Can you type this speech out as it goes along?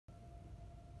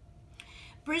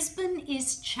Brisbane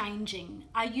is changing.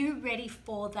 Are you ready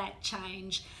for that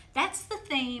change? That's the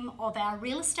theme of our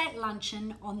real estate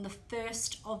luncheon on the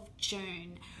 1st of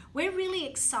June. We're really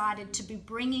excited to be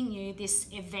bringing you this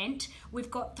event. We've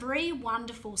got 3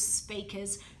 wonderful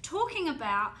speakers talking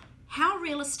about how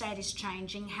real estate is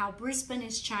changing, how Brisbane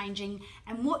is changing,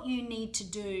 and what you need to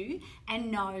do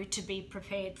and know to be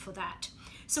prepared for that.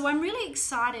 So I'm really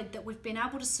excited that we've been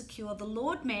able to secure the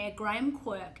Lord Mayor Graham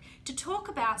Quirk to talk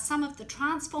about some of the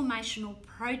transformational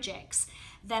projects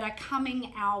that are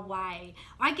coming our way.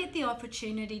 I get the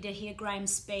opportunity to hear Graham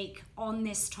speak on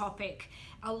this topic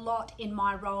a lot in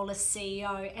my role as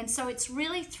CEO, and so it's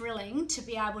really thrilling to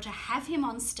be able to have him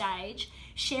on stage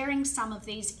sharing some of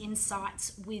these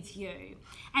insights with you.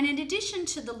 And in addition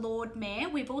to the Lord Mayor,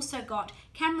 we've also got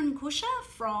Cameron Kusher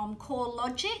from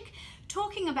CoreLogic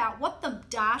talking about what the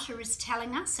data is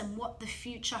telling us and what the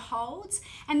future holds.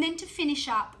 And then to finish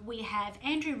up, we have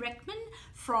Andrew Reckman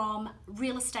from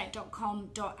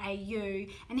realestate.com.au,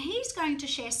 and he's going to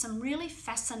share some really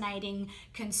fascinating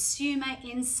consumer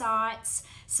insights,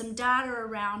 some data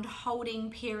around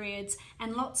holding periods,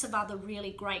 and lots of other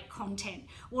really great content.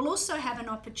 We'll also have an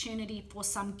opportunity for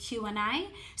some Q&A,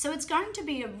 so it's going to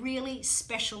be a really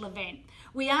special event.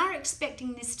 We are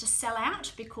expecting this to sell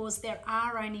out because there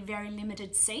are only very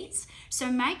limited seats,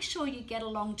 so make sure you get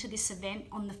along to this event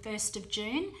on the 1st of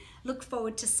June. Look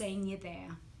forward to seeing you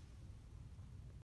there.